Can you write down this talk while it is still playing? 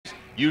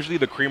usually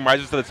the cream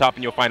rises to the top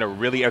and you'll find a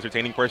really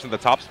entertaining person at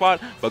the top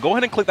spot. But go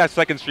ahead and click that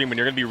second stream and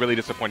you're going to be really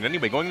disappointed.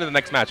 Anyway, going into the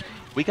next match,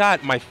 we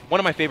got one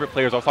of my favorite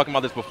players. I was talking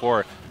about this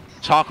before,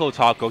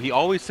 Choco. He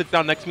always sits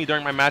down next to me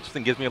during my matches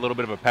and gives me a little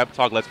bit of a pep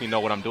talk, lets me know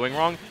what I'm doing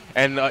wrong.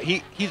 And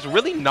he's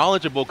really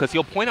knowledgeable because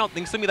he'll point out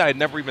things to me that I'd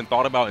never even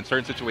thought about in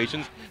certain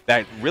situations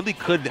that really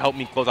could help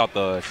me close out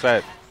the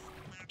set.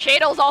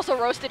 Shadows also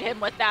roasted him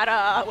with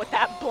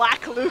that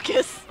black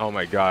Lucas. Oh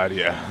my god,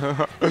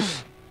 yeah.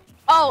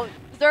 Oh,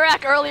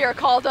 Zurak earlier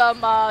called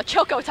him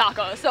Choco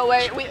Taco. So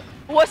we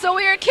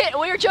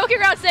were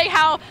joking around saying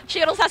how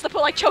Shadows has to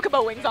put like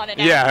chocobo wings on it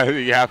now. Yeah,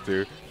 you have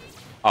to.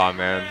 Oh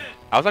man,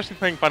 I was actually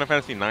playing Final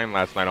Fantasy IX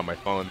last night on my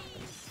phone.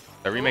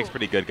 The remake's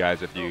pretty good,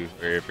 guys, if you're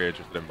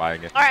interested in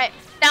buying it. All right,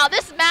 now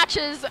this match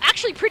is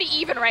actually pretty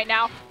even right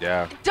now.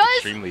 Yeah,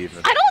 extremely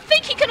even. I don't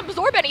think he can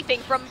absorb anything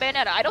from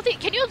Bayonetta. I don't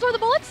think. Can you absorb the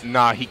bullets?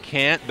 Nah, he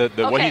can't.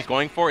 What he's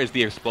going for is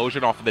the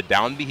explosion off of the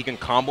down B. He can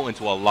combo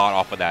into a lot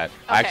off of that. Okay.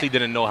 I actually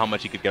didn't know how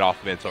much he could get off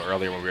of it until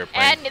earlier when we were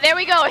playing. And there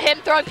we go, him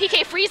throwing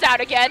PK Freeze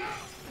out again.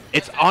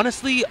 It's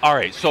honestly, all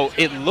right, so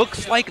it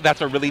looks like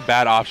that's a really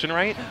bad option,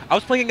 right? I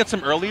was playing against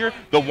him earlier.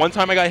 The one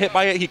time I got hit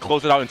by it, he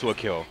closed it out into a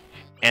kill.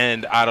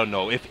 And I don't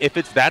know, if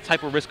it's that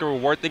type of risk or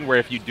reward thing where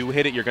if you do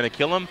hit it, you're going to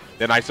kill him,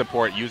 then I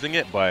support using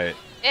it, but...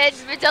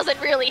 It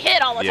doesn't really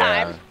hit all the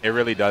time. Yeah, it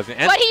really doesn't.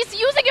 And but he's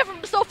using it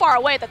from so far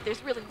away that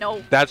there's really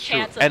no that's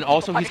chance true. And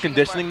also he's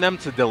conditioning them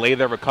to delay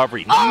their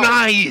recovery. Oh,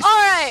 nice! All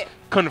right.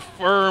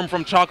 Confirm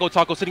from Choco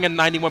sitting at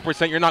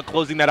 91%. You're not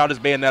closing that out as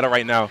Bayonetta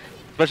right now,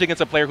 especially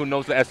against a player who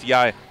knows the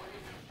SDI.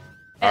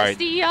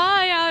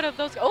 SDI out of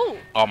those. Oh.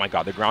 Oh my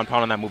god, the ground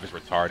pound on that move is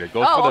retarded.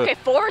 Goes for the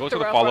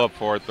follow-up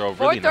forward throw.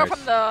 Really nice. Forward throw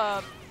from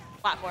the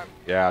platform.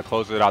 Yeah,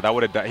 close it out. That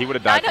would have he would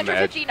have died from the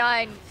edge.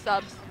 959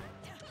 subs.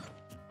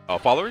 Oh,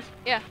 followers?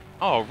 Yeah.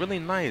 Oh, really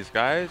nice,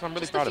 guys. I'm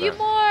really proud of that. Just a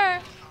few more.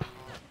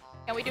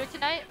 Can we do it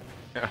tonight?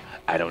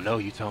 I don't know.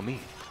 You tell me.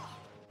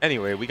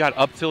 Anyway, we got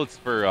up tilts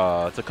for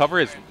to cover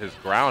his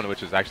ground,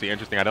 which is actually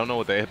interesting. I don't know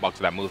what the hitbox of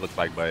that move looks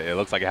like, but it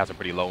looks like it has a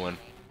pretty low one.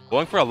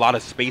 Going for a lot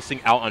of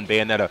spacing out on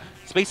Bayonetta.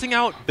 Spacing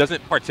out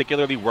doesn't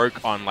particularly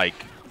work on like...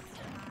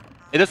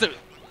 It doesn't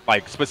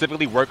like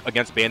specifically work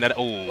against Bayonetta.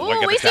 Oh,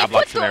 look at the jab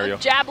lock scenario.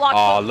 Jab lock.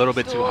 Oh, a little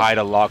bit too high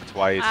to lock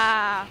twice.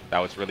 That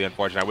was really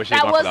unfortunate. I wish he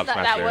had gone for the up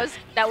smash there.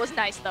 That was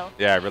nice though.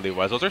 Yeah, it really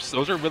was.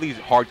 Those are really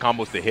hard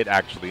combos to hit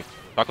actually.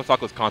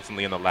 Choco's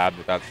constantly in the lab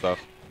with that stuff.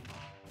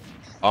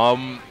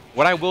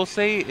 What I will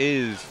say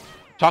is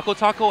Choco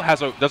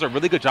does a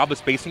really good job of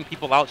spacing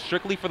people out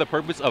strictly for the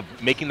purpose of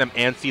making them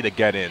antsy to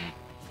get in.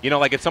 You know,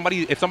 like if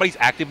somebody's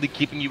actively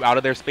keeping you out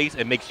of their space,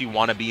 it makes you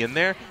want to be in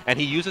there. And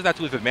he uses that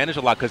to his advantage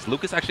a lot because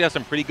Lucas actually has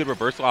some pretty good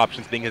reversal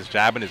options, being his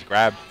jab and his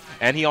grab.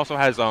 And he also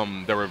has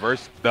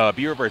the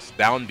B reverse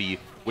down B,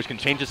 which can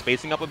change his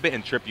spacing up a bit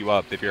and trip you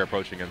up if you're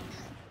approaching him.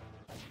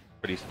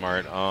 Pretty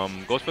smart.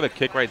 Goes for the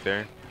kick right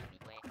there.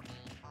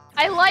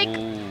 I like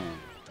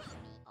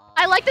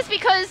this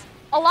because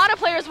a lot of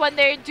players, when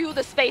they do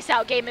the space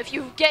out game, if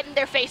you get in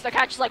their face, they're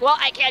kind of just like, well,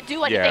 I can't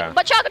do anything. Yeah.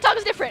 But Choco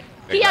is different.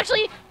 Exactly. He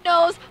actually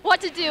knows what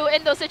to do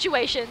in those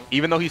situations.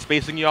 Even though he's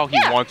spacing you out, he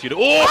wants you to...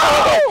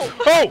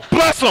 Oh,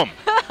 bless him!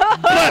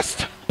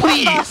 Blessed,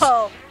 please!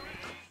 Oh,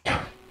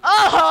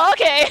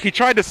 okay. He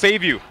tried to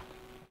save you.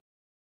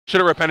 Should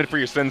have repented for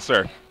your sins,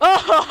 sir.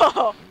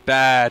 Oh!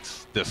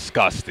 That's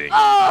disgusting.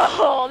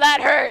 Oh,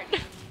 that hurt.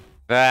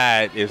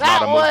 That is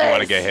not a move you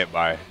want to get hit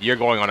by. You're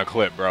going on a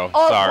clip, bro.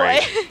 Oh, sorry.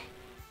 Boy.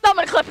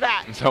 Someone clip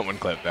that. Someone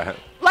clip that.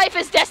 Life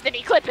is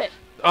destiny. Clip it.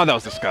 Oh, that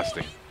was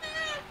disgusting.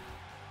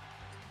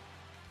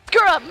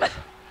 Screw 'em.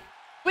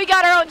 We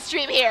got our own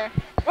stream here.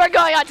 We're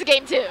going on to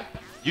game 2.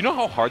 You know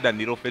how hard that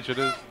needle fidget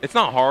is? It's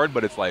not hard,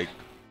 but it's like,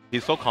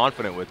 he's so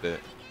confident with it.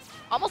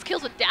 Almost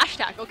kills with dash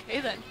attack.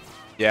 Okay, then.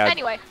 Yeah.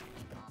 Anyway.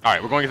 All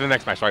right, we're going to the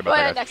next match. Sorry about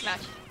that, guys. Next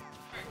match.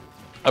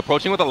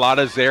 Approaching with a lot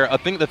of Zair.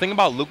 The thing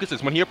about Lucas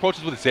is when he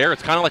approaches with Zair,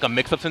 it's kind of like a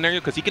mix-up scenario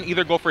because he can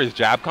either go for his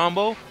jab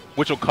combo,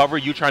 which will cover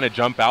you trying to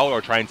jump out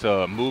or trying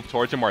to move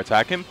towards him or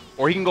attack him,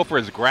 or he can go for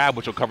his grab,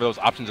 which will cover those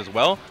options as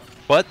well.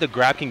 But the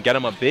grab can get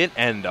him a bit,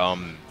 and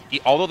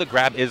although the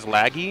grab is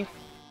laggy,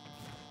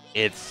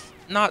 it's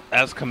not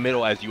as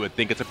committal as you would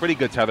think. It's a pretty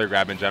good tether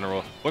grab in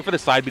general. Going for the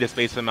side B to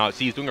space him out.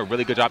 See, he's doing a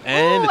really good job,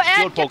 and the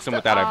shield pokes him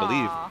with that, I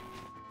believe.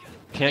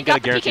 Can't get a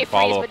guaranteed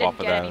follow-up off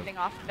of that. Anything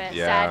off of it.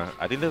 Yeah, sad.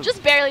 I think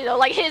just barely though.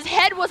 Like his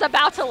head was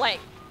about to like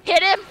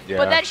hit him,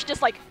 but then she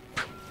just like.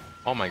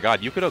 Oh my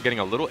God, Yacudo getting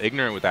a little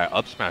ignorant with that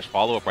up smash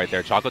follow-up right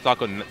there. Choco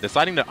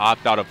deciding to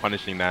opt out of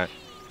punishing that.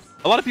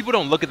 A lot of people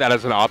don't look at that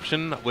as an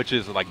option, which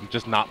is like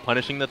just not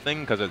punishing the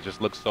thing because it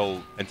just looks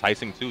so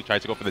enticing too.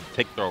 Tries to go for the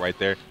tick throw right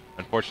there.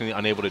 Unfortunately,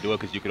 unable to do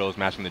it because Yacudo was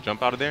mashing the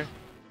jump out of there.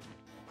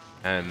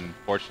 And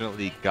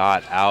fortunately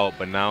got out,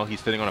 but now he's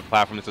sitting on a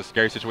platform. It's a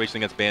scary situation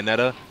against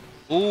Bayonetta.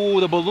 Ooh,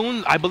 the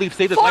balloon, I believe,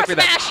 saved his life right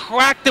there.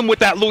 Cracked him with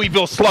that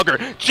Louisville slugger.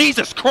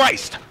 Jesus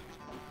Christ!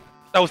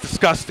 That was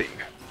disgusting.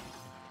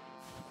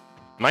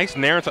 Nice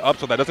nair into up,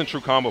 so that doesn't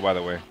true combo, by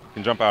the way.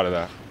 Can jump out of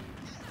that.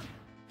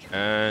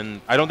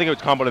 And I don't think it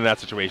was comboed in that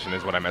situation,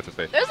 is what I meant to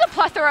say. There's a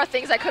plethora of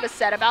things I could have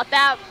said about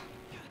that,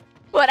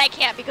 but I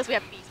can't because we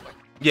have Beast.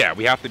 Yeah,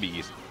 we have to be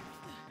east.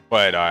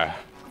 But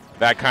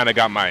that kind of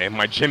got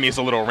my jimmies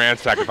a little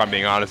ransacked, if I'm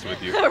being honest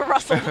with you.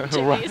 Rustle the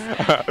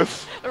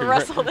jimmies.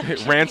 Rustle the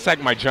jimmies.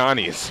 Ransack my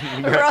Johnnies.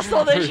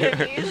 Rustle the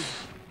jimmies.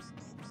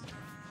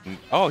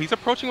 Oh, he's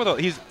approaching with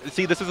a...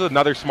 See, this is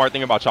another smart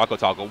thing about Choco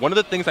Taco. One of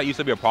the things that used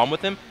to be a problem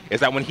with him is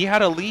that when he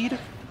had a lead,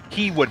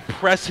 he would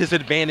press his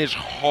advantage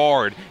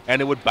hard,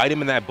 and it would bite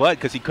him in that butt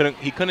because he couldn't,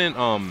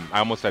 I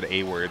almost said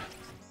a word.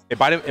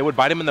 It would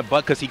bite him in the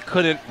butt because he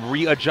couldn't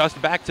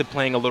readjust back to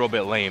playing a little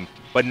bit lame.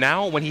 But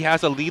now, when he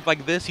has a lead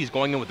like this, he's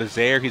going in with the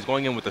Zair, he's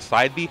going in with the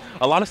side B.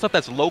 A lot of stuff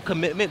that's low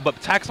commitment, but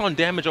tacks on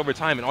damage over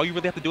time, and all you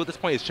really have to do at this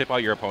point is chip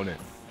out your opponent.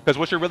 Because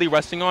what you're really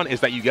resting on is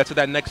that you get to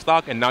that next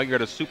stock, and now you're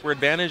at a super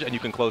advantage, and you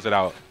can close it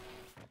out.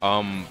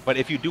 But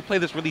if you do play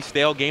this really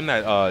stale game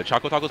that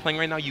Choco Taco's playing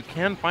right now, you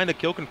can find a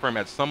kill confirm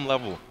at some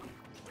level.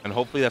 And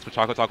hopefully that's what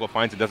Choco Taco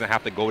finds. It doesn't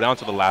have to go down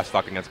to the last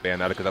stock against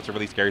Bayonetta, because that's a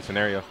really scary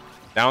scenario.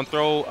 Down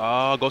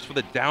throw, goes for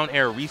the down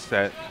air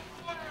reset.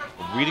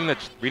 Reading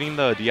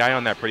the DI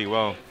on that pretty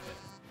well.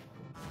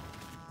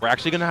 We're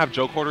actually gonna have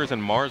Joe Quarters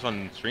and Mars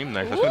on stream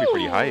next. That's gonna be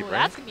pretty hype, right?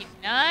 That's gonna be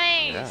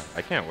nice. Yeah,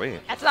 I can't wait.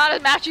 That's not a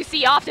match you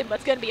see often, but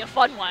it's gonna be a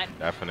fun one.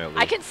 Definitely.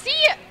 I can see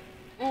it.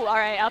 Ooh, all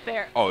right, up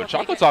there. Oh,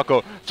 Choco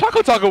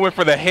Taco went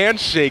for the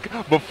handshake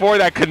before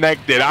that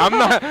connected. I'm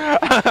not.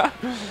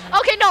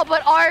 Okay, no,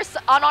 but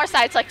on our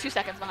side, it's like 2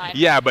 seconds behind.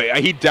 Yeah, but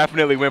he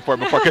definitely went for it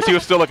before because he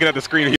was still looking at the screen.